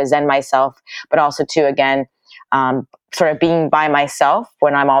helps me sort of zen myself, but also too, again, sort of being by myself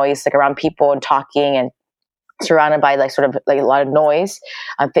when I'm always like around people and talking and surrounded by like sort of like a lot of noise.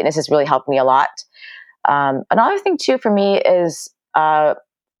 Fitness has really helped me a lot. Another thing too for me is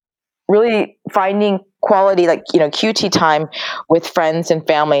really finding quality, like, QT time with friends and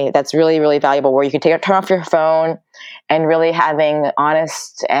family. That's really, really valuable, where you can turn off your phone and really having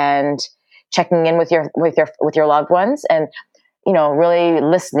honest and checking in with your loved ones, and, really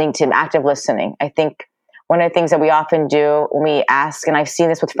listening to active listening. I think one of the things that we often do when we ask, and I've seen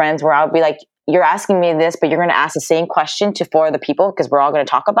this with friends, where I'll be like, you're asking me this, but you're going to ask the same question to 4 other people, because we're all going to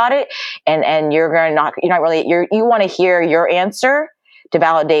talk about it. And you want to hear your answer to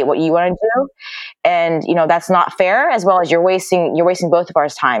validate what you want to do. And, that's not fair, as well as you're wasting both of our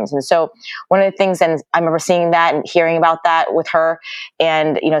times. And so one of the things, and I remember seeing that and hearing about that with her,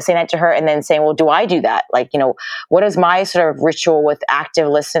 and, saying that to her, and then saying, well, do I do that? Like, what is my sort of ritual with active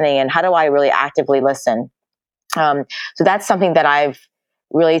listening, and how do I really actively listen? So that's something that I've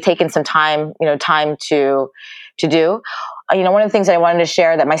really taken some time to do. One of the things that I wanted to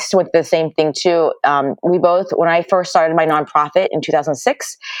share, that my sister went through the same thing too. We both, when I first started my nonprofit in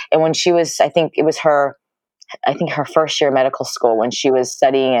 2006, and when she was, I think her first year of medical school, when she was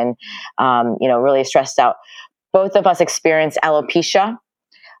studying and, really stressed out, both of us experienced alopecia.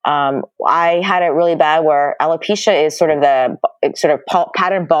 I had it really bad, where alopecia is sort of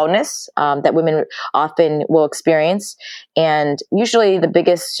pattern baldness that women often will experience, and usually the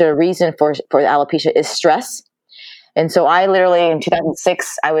biggest reason for alopecia is stress. And so I literally, in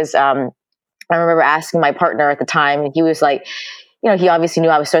 2006, I remember asking my partner at the time, and he was like, he obviously knew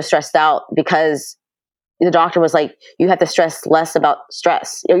I was so stressed out, because the doctor was like, you have to stress less about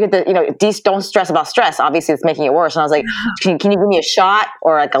stress. You have to, don't stress about stress. Obviously, it's making it worse. And I was like, can you give me a shot,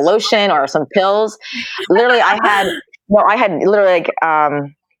 or like a lotion, or some pills? Literally, I had literally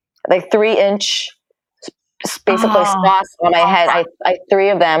like 3-inch basically spots on my head. I 3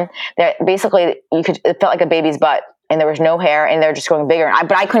 of them. That basically it felt like a baby's butt, and there was no hair, and they're just growing bigger.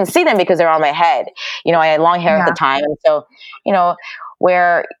 But I couldn't see them because they're on my head. I had long hair at the time, and so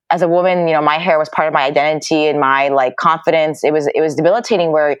where as a woman, my hair was part of my identity and my like confidence. It was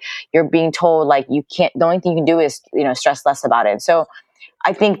debilitating where you're being told like you can't. The only thing you can do is stress less about it. So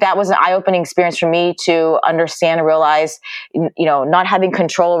I think that was an eye-opening experience for me to understand and realize, not having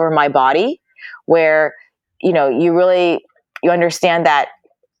control over my body, where you understand that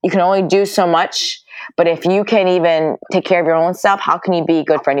you can only do so much, but if you can even take care of your own self, how can you be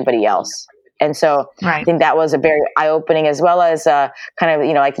good for anybody else? And so I think that was a very eye-opening, as well as kind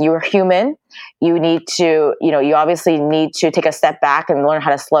of, like you're human. You need to, you obviously need to take a step back and learn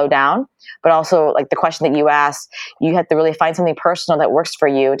how to slow down. But also, like the question that you asked, you have to really find something personal that works for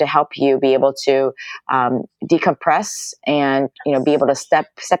you to help you be able to decompress and, be able to step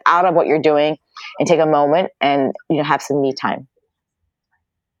out of what you're doing and take a moment and, have some me time.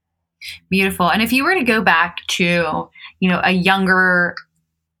 Beautiful. And if you were to go back to, a younger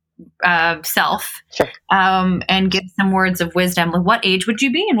self, sure. And give some words of wisdom, like what age would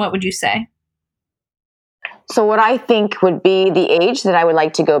you be and what would you say? So what I think would be the age that I would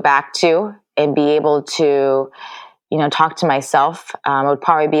like to go back to and be able to, talk to myself, would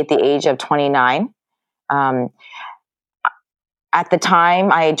probably be at the age of 29. At the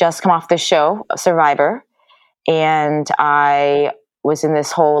time, I had just come off the show, Survivor, and I was in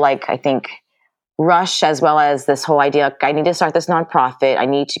this whole, I think, rush, as well as this whole idea, I need to start this nonprofit. I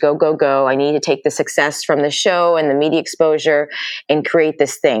need to go. I need to take the success from the show and the media exposure and create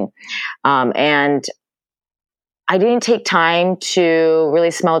this thing. And I didn't take time to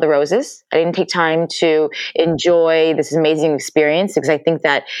really smell the roses. I didn't take time to enjoy this amazing experience, because I think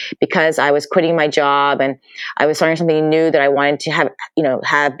that because I was quitting my job and I was starting something new that I wanted to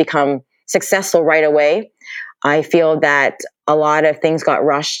have become successful right away, I feel that a lot of things got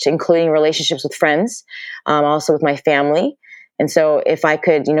rushed, including relationships with friends, also with my family. And so if I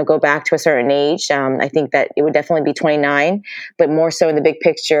could, go back to a certain age, I think that it would definitely be 29, but more so in the big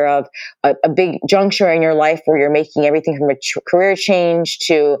picture of a big juncture in your life where you're making everything from a career change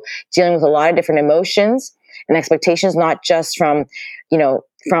to dealing with a lot of different emotions and expectations, not just from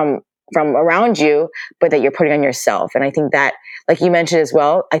around you, but that you're putting on yourself. And I think that, like you mentioned as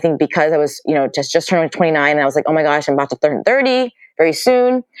well, I think because I was, just turned 29 and I was like, oh my gosh, I'm about to turn 30 very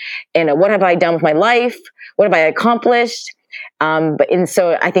soon. And what have I done with my life? What have I accomplished?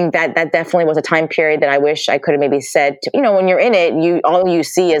 So I think that definitely was a time period that I wish I could have maybe said, when you're in it, all you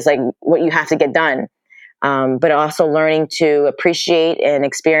see is like what you have to get done. But also learning to appreciate and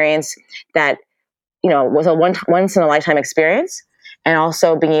experience that, was a once in a lifetime experience, and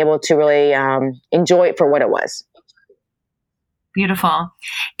also being able to really enjoy it for what it was. Beautiful.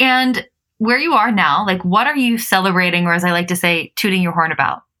 And where you are now, like what are you celebrating, or as I like to say, tooting your horn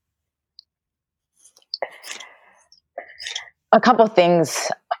about? A couple of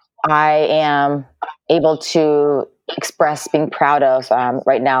things I am able to express being proud of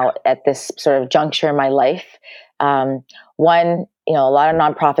right now at this sort of juncture in my life. One, a lot of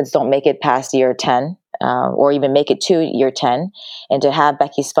nonprofits don't make it past year 10 or even make it to year 10. And to have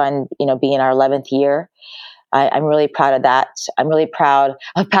Becky's Fund, be in our 11th year, I'm really proud of that. I'm really proud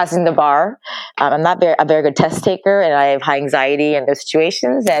of passing the bar. I'm not a very good test taker, and I have high anxiety in those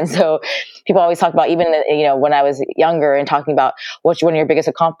situations. And so people always talk about, even, when I was younger, and talking about what's one of your biggest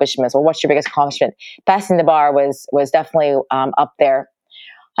accomplishments, or what's your biggest accomplishment. Passing the bar was definitely up there.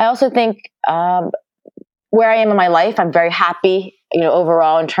 I also think where I am in my life, I'm very happy,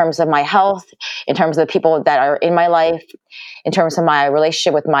 overall, in terms of my health, in terms of the people that are in my life, in terms of my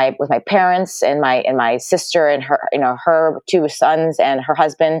relationship with my parents and my sister and her, her 2 sons and her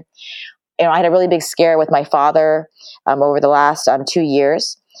husband. I had a really big scare with my father over the last 2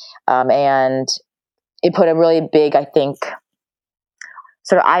 years. And it put a really big, I think,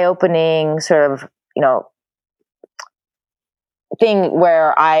 sort of eye-opening sort of, thing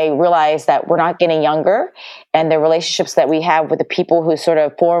where I realized that we're not getting younger, and the relationships that we have with the people who sort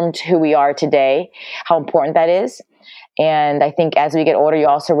of formed who we are today, how important that is. And I think as we get older, you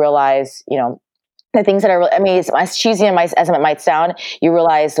also realize, the things that are, it's as cheesy as it might sound, you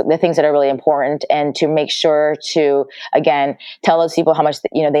realize the things that are really important, and to make sure to, again, tell those people how much,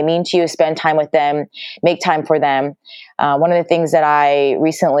 they mean to you, spend time with them, make time for them. One of the things that I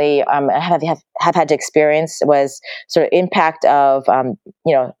recently have had to experience was sort of impact of,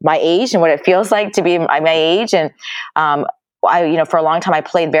 my age and what it feels like to be my age. And for a long time, I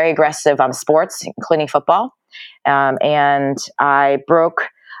played very aggressive sports, including football. And I broke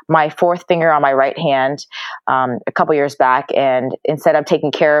my fourth finger on my right hand a couple years back, and instead of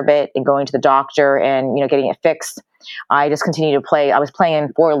taking care of it and going to the doctor and getting it fixed, I just continued to play. I was playing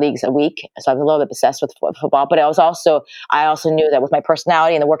in 4 leagues a week, so I was a little bit obsessed with football. But I also knew that with my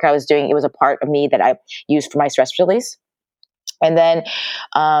personality and the work I was doing, it was a part of me that I used for my stress release. And then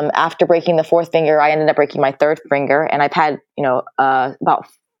after breaking the fourth finger, I ended up breaking my third finger, and I've had about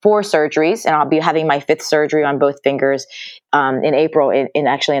 4 surgeries, and I'll be having my 5th surgery on both fingers in April in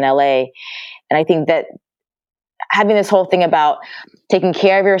LA. And I think that having this whole thing about taking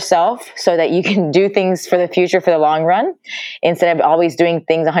care of yourself so that you can do things for the future, for the long run, instead of always doing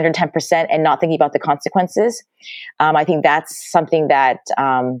things 110% and not thinking about the consequences. I think that's something that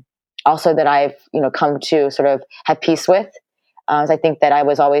also that I've come to sort of have peace with. I think that I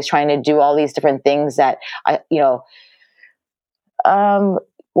was always trying to do all these different things that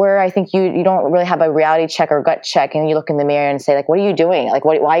where I think you don't really have a reality check or gut check, and you look in the mirror and say, like, what are you doing? Like,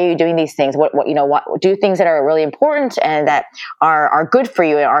 why are you doing these things? What do things that are really important and that are good for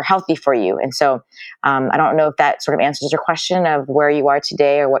you and are healthy for you. And so, I don't know if that sort of answers your question of where you are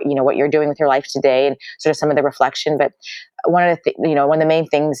today, or what you're doing with your life today, and sort of some of the reflection. But one of the main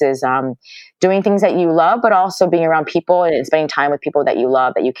things is doing things that you love, but also being around people and spending time with people that you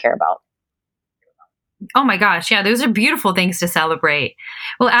love, that you care about. Oh my gosh. Yeah, those are beautiful things to celebrate.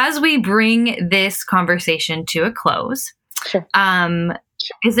 Well, as we bring this conversation to a close, sure.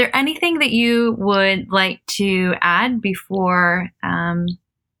 Is there anything that you would like to add before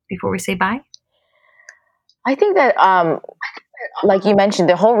we say bye? I think that, like you mentioned,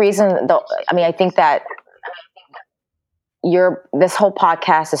 the whole reason, I think that this whole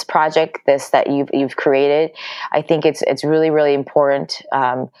podcast, this project, that you've created, I think it's really, really important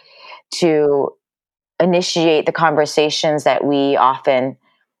to initiate the conversations that we often,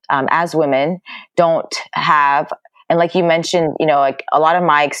 as women, don't have. And like you mentioned, like a lot of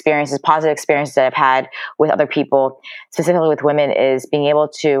my experiences, positive experiences that I've had with other people, specifically with women, is being able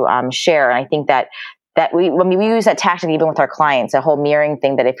to share. And I think that when we use that tactic, even with our clients, a whole mirroring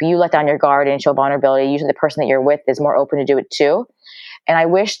thing, that if you let down your guard and show vulnerability, usually the person that you're with is more open to do it too. And I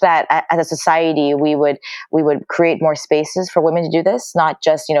wish that as a society, we would create more spaces for women to do this, not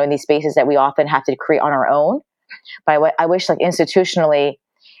just, in these spaces that we often have to create on our own. But I wish, like, institutionally,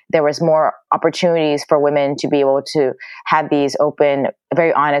 there was more opportunities for women to be able to have these open,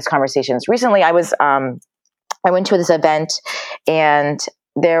 very honest conversations. Recently, I went to this event, and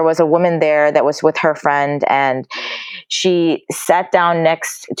there was a woman there that was with her friend, and she sat down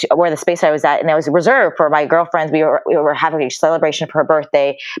next to where the space I was at, and it was reserved for my girlfriends. We were having a celebration for her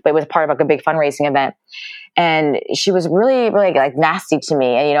birthday, but it was part of like a big fundraising event. And she was really, really like nasty to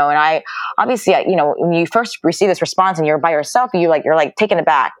me. And, and I obviously, when you first receive this response and you're by yourself, you're like taken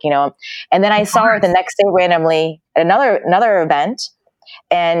aback, and then I saw her the next day randomly at another event,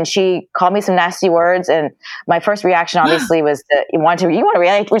 and she called me some nasty words. And my first reaction obviously was that you want to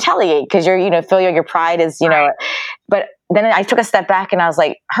retaliate, because you're, feel your pride is, Right. But then I took a step back and I was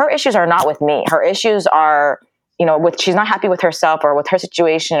like, her issues are not with me. Her issues are, she's not happy with herself or with her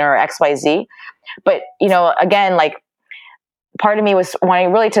situation or XYZ. But, again, like, part of me was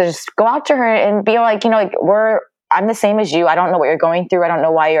wanting really to just go out to her and be like, I'm the same as you. I don't know what you're going through. I don't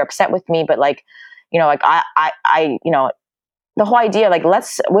know why you're upset with me, but like, the whole idea, like,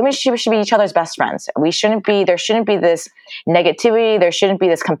 women should be each other's best friends. There shouldn't be this negativity. There shouldn't be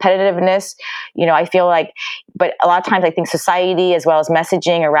this competitiveness. I feel like, but a lot of times I think society, as well as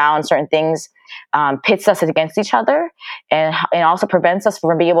messaging around certain things, pits us against each other, and also prevents us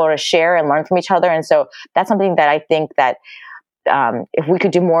from being able to share and learn from each other. And so that's something that I think that if we could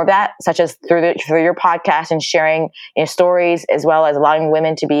do more of that, such as through your podcast and sharing stories, as well as allowing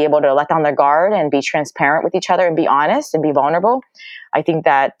women to be able to let down their guard and be transparent with each other and be honest and be vulnerable, I think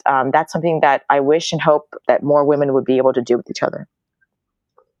that that's something that I wish and hope that more women would be able to do with each other.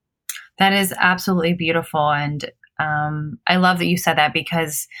 That is absolutely beautiful. And I love that you said that,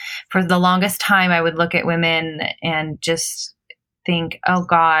 because for the longest time I would look at women and just think, oh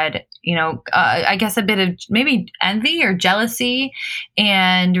God, I guess a bit of maybe envy or jealousy.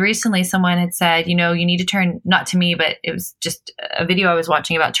 And recently someone had said, you need to turn, not to me, but it was just a video I was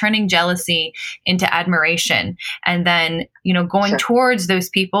watching about turning jealousy into admiration. And then, going Sure. towards those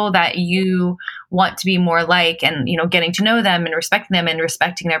people that you want to be more like, and, getting to know them and respecting them and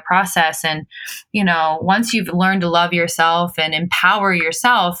respecting their process. And, once you've learned to love yourself and empower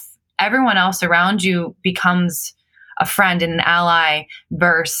yourself, everyone else around you becomes a friend and an ally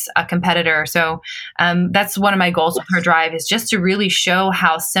versus a competitor. So that's one of my goals with Her Drive, is just to really show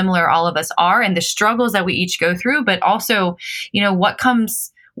how similar all of us are and the struggles that we each go through, but also, what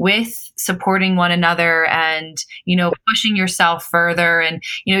comes with supporting one another and, pushing yourself further and,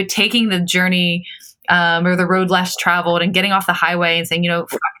 taking the journey or the road less traveled and getting off the highway and saying,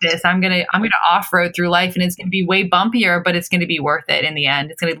 fuck this, I'm going to off-road through life, and it's going to be way bumpier, but it's going to be worth it in the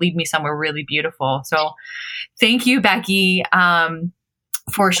end. It's going to lead me somewhere really beautiful. So thank you, Becky,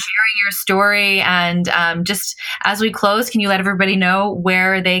 for sharing your story. And just as we close, can you let everybody know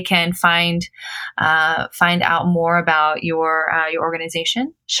where they can find out more about your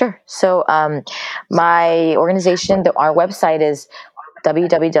organization? Sure. So my organization, our website is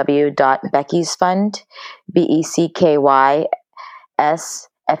www.beckysfund,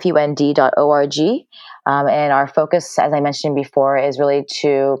 BECKYSFUND.org. And our focus, as I mentioned before, is really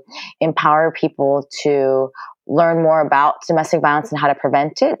to empower people to learn more about domestic violence and how to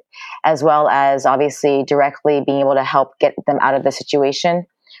prevent it, as well as obviously directly being able to help get them out of the situation,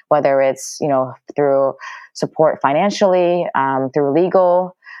 whether it's, through support financially, through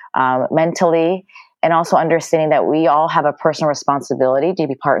legal, mentally, and also understanding that we all have a personal responsibility to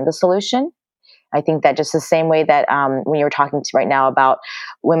be part of the solution. I think that just the same way that when you were talking right now about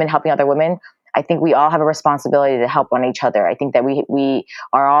women helping other women, I think we all have a responsibility to help on each other. I think that we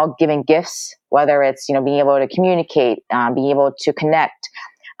are all giving gifts, whether it's, being able to communicate, being able to connect.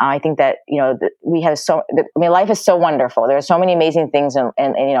 I think that, life is so wonderful. There are so many amazing things in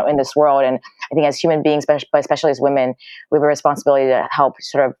this world. And I think as human beings, but especially as women, we have a responsibility to help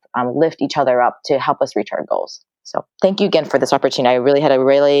sort of lift each other up to help us reach our goals. So thank you again for this opportunity. I really had a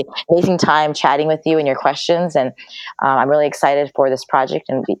really amazing time chatting with you and your questions. And I'm really excited for this project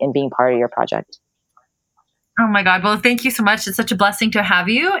and being part of your project. Oh my God. Well, thank you so much. It's such a blessing to have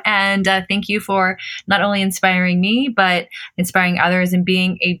you. And thank you for not only inspiring me, but inspiring others and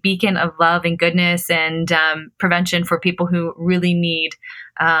being a beacon of love and goodness and prevention for people who really need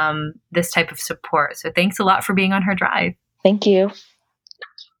this type of support. So thanks a lot for being on Her Drive. Thank you.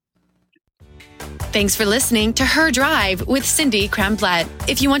 Thanks for listening to Her Drive with Cindy Kramblatt.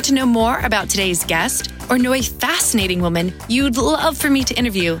 If you want to know more about today's guest or know a fascinating woman you'd love for me to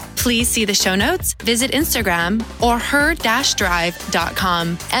interview, please see the show notes, visit Instagram or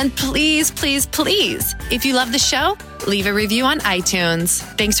her-drive.com. And please, please, please, if you love the show, leave a review on iTunes.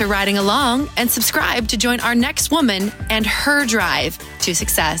 Thanks for riding along and subscribe to join our next woman and her drive to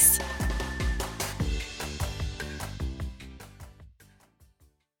success.